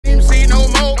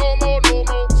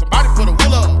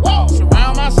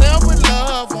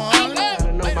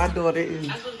daughter is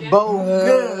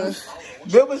bogus.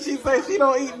 Remember she said she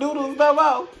don't eat noodles no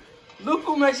more? Look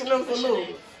who making them some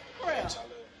noodles.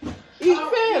 Eat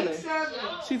salmon.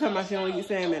 She talking about she don't eat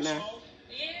salmon now.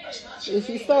 Is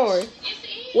she sorry?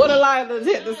 What Eliza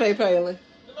hit to say, Palin?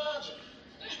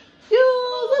 Use the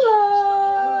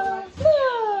love.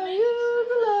 Use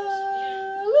the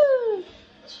love.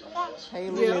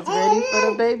 Palin is ready for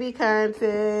the baby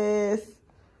contest.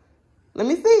 Let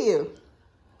me see you.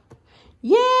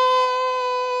 Yay!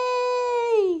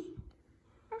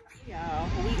 Y'all,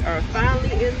 we are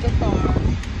finally in the car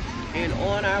and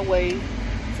on our way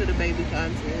to the baby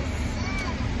contest.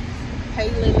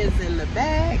 Palin is in the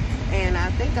back, and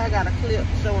I think I got a clip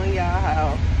showing y'all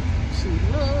how she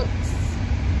looks.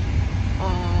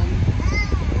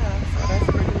 Yeah, so that's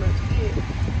pretty much it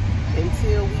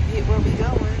until we get where we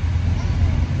going,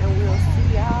 and we'll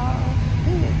see y'all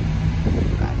then.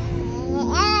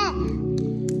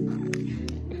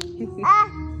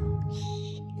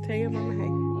 Tell your mama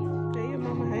hey. Tell your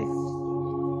mama hey.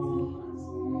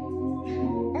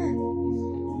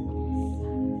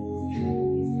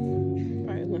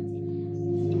 Palin.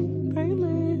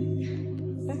 Palin.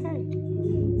 Say hey.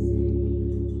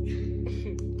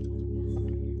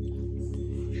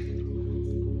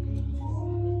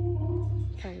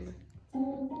 Palin.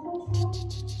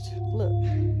 Look.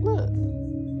 Look.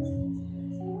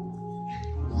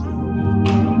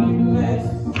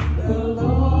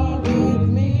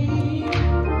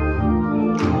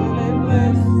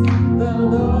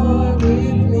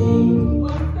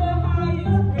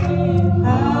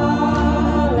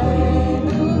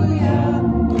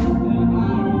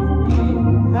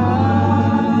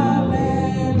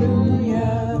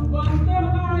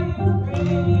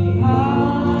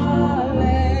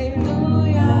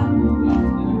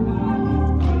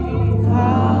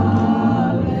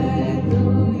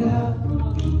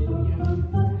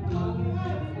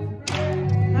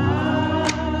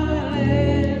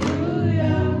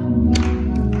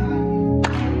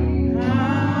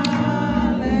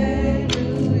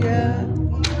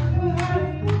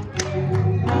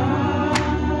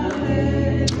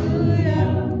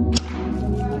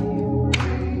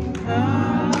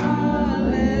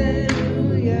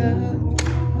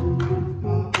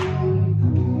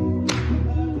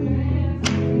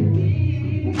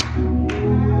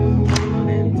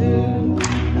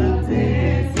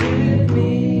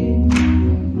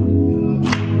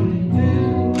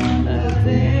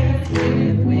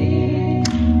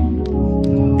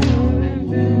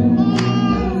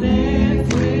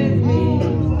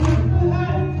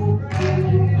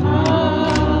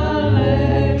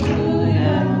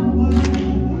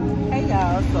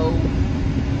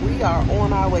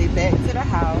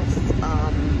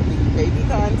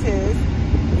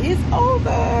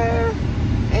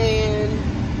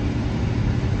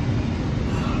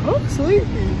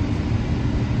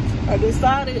 I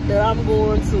decided that I'm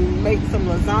going to make some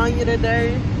lasagna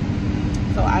today,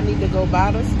 so I need to go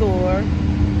by the store.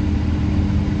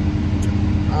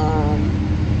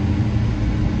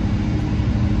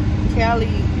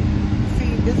 Callie,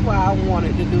 see, this is why I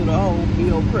wanted to do the whole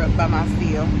meal prep by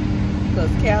myself, because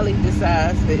Callie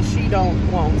decides that she don't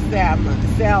want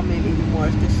salmon anymore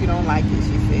because she don't like it,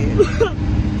 she said.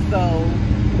 So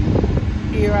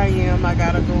here I am, I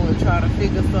gotta go and try to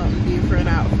figure something different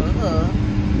out for her.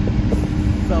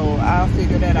 So I'll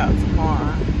figure that out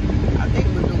tomorrow. I think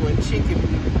we're doing chicken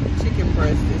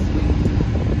breast this week.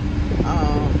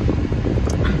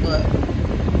 But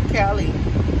Callie,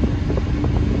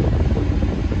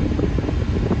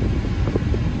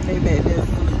 they made this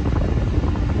sleep.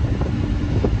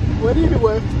 But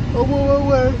anyway,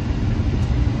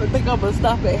 I think I'm gonna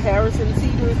stop at Harrison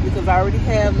Teeter's because I already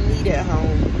have meat at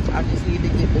home. I just need to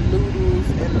get the noodles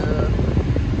and the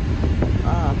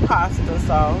pasta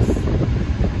sauce.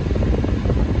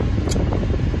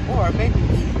 Or maybe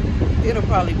it'll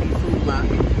probably be Food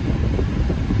Lion.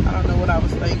 I don't know what I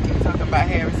was thinking, talking about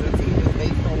Harrison Teeter's. They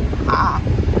so hot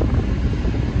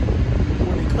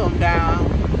when it come down.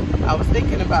 I was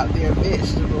thinking about their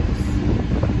vegetables.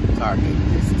 Target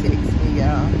just text me,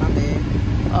 y'all, my bad.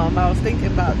 I was thinking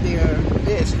about their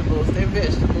vegetables. Their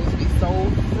vegetables be so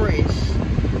fresh.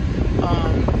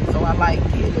 So I like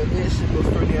getting the vegetables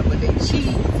from them, but their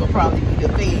cheese will probably be the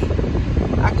thing.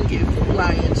 I can get Food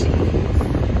Lion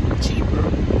cheese cheaper.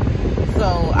 So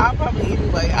I'll probably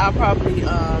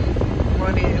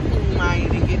run in Food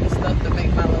Lion and get the stuff to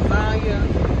make my lasagna,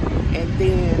 and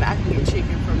then I can get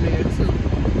chicken from there too,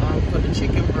 for the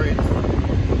chicken breast.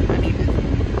 I need to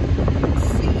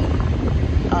see.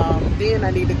 Then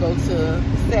I need to go to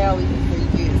Sally's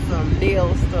and get some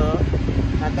nail stuff.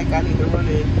 I think I need to run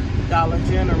in Dollar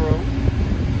General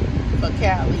for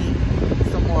Callie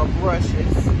some more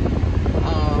brushes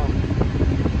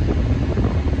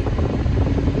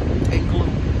and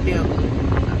glue, nail glue.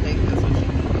 I think that's what she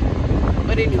needed.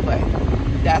 But anyway,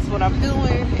 that's what I'm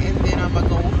doing, and then I'm gonna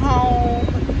go home.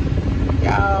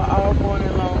 Y'all, all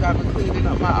morning long I've been cleaning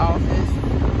up my office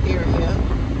area.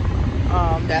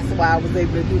 That's why I was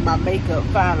able to do my makeup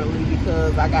finally,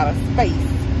 because I got a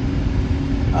space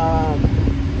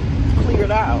cleared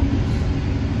out.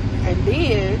 And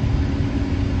then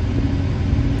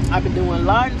I've been doing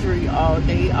laundry all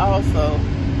day also,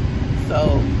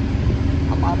 so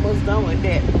I'm almost done with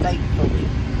that, thankfully.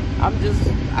 I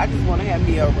just want to have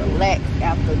me a relaxed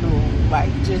afternoon,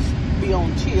 like just be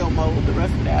on chill mode the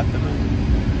rest of the afternoon.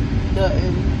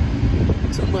 Nothing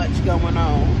too much going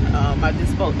on. I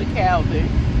just spoke to Calvin.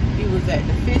 He was at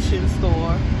the fishing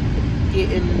store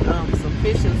getting some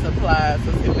fishing supplies.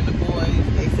 So him and the boys,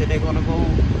 they said they're gonna go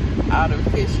out and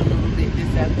fish a little bit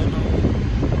this afternoon.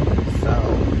 So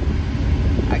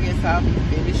I guess I'll be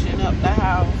finishing up the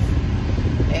house.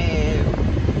 And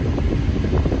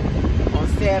on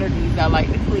Saturdays I like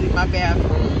to clean my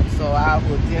bathroom, so I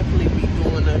will definitely be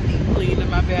doing a deep clean in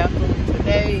my bathroom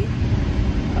today.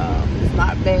 It's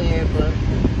not bad, but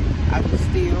I just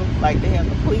still like to have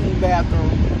a clean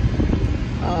bathroom.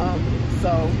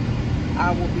 So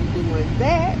I will be doing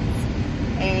that,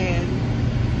 and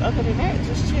other than that,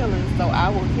 just chilling. So I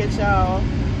will catch y'all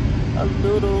a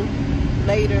little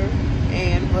later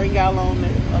and bring y'all along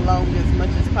as much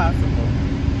as possible.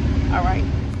 All right.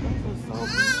 This is so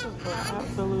beautiful. I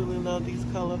absolutely love these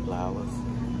color flowers.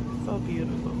 So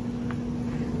beautiful.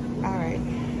 All right.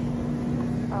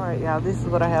 All right, y'all. This is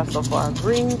what I have so far: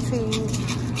 green tea,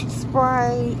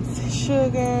 Sprite,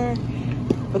 sugar,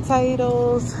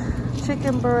 potatoes,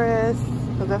 chicken breast,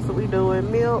 because that's what we doing.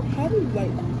 Milk. How do you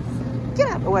like this? Get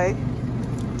out the way.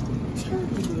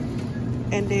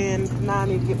 And then now I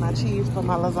need to get my cheese for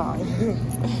my lasagna.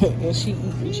 And she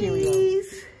eating Cheerios.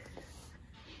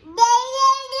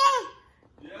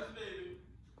 Yes,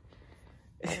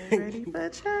 baby. Ready for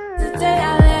church. Today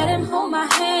I let him hold my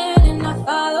hand and I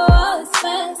follow all his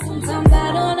plans. Sometimes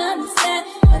I don't understand,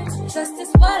 but to trust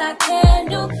is what I can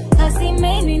do. Cause he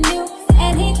made me new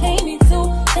and he paid me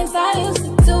too. Things I used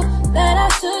to do that I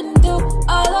shouldn't do,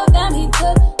 all of them he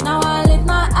took. Now I lift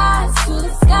my eyes to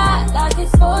the sky like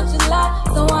it's 4th of July.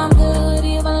 So I'm good,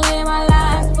 even live my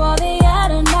life for the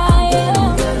Adonai.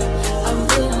 Yeah. I'm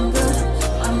good, I'm good,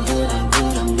 I'm good, I'm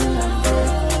good, I'm good,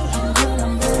 I'm good,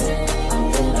 I'm good,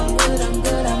 I'm good, I'm good, I'm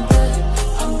good, I'm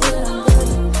good, I'm good,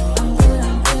 I'm good, I'm good, I'm good,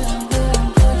 I'm good,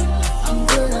 I'm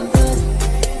good, I'm good.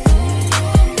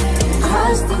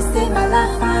 Christ, he saved my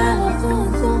life,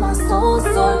 I'm through my soul,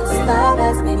 so the star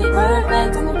that's made me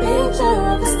perfect. I'm a picture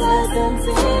of the stars and it's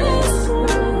true.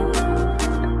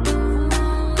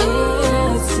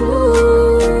 It's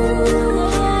true.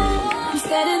 I'm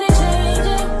steadily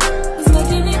changing. He's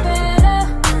making me better.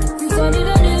 He's only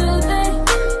the new thing.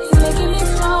 He's making me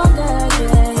stronger.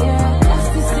 Yeah, yeah.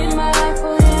 Rest is in my life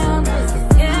for him.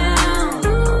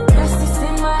 Yeah. Rest is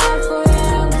in my life for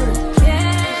him.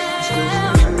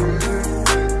 Yeah.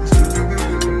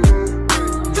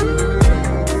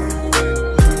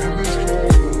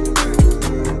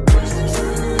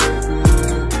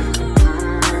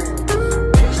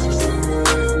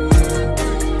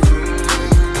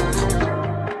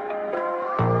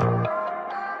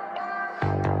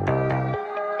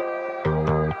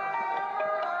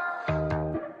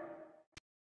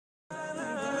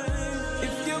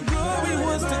 If your glory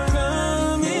was to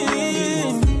come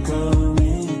in,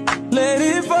 let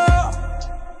it fall.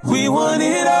 We want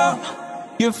it all.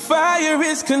 Your fire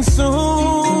is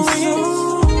consuming.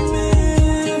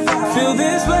 Fill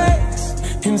this place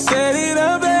and set it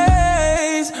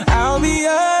ablaze. I'll be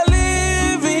a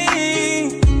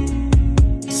living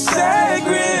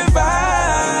sacrifice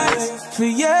for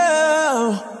you.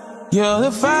 You're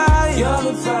the fire,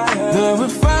 the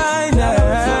refiner.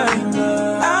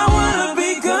 I wanna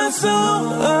be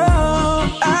consumed.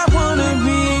 I wanna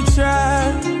be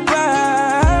tried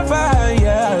by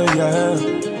fire,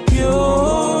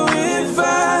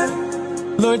 purified.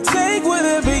 Lord, take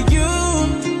whatever you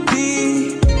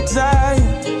desire.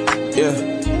 Yeah,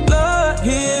 Lord,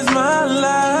 here's my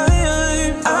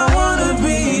life. I wanna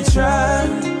be tried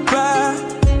by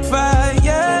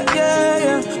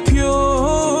fire,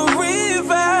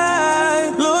 purified.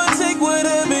 Lord, take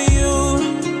whatever you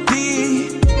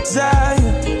desire.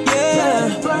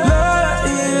 Yeah, Lord,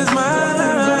 here's my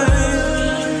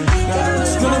life.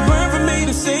 It's gonna burn for me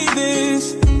to say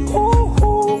this.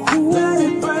 Let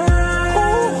it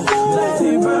burn, let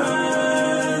it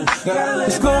burn.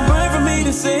 It's gonna burn for me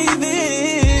to say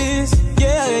this.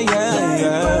 Yeah, yeah,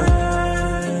 yeah.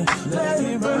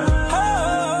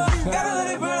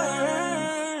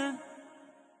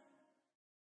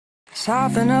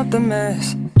 Soften up the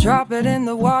mess, drop it in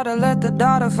the water, let the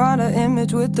daughter find her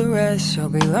image with the rest. She'll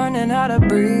be learning how to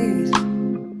breathe,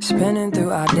 spinning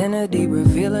through identity,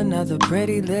 reveal another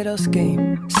pretty little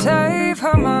scheme. Save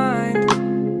her mind,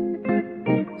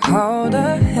 hold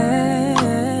her hand,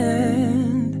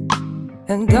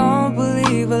 and don't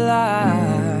believe a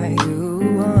lie,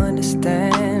 you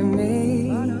understand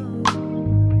me.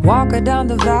 Walk her down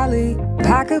the valley,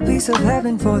 pack a piece of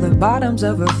heaven for the bottoms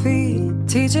of her feet.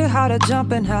 Teach her how to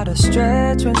jump and how to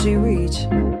stretch when she reach,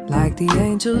 like the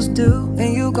angels do,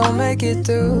 and you gon' make it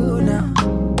through now.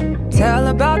 Tell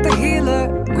about the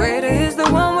healer, greater is the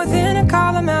one within and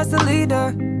call him as the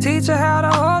leader. Teach her how to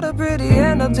hold a pretty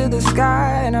hand up to the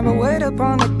sky, and never wait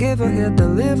upon the giver, he'll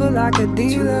deliver like a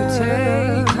dealer. To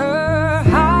take her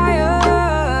higher,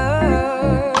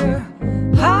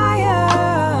 higher,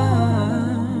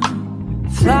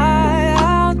 fly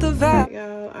out the valley.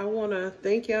 Y'all, I want to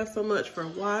thank y'all so much for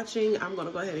watching. I'm going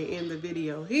to go ahead and end the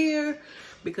video here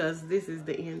because this is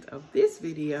the end of this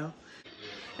video.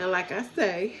 And like I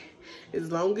say,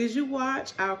 as long as you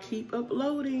watch, I'll keep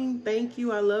uploading. Thank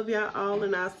you. I love y'all all,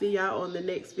 and I'll see y'all on the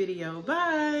next video.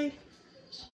 Bye.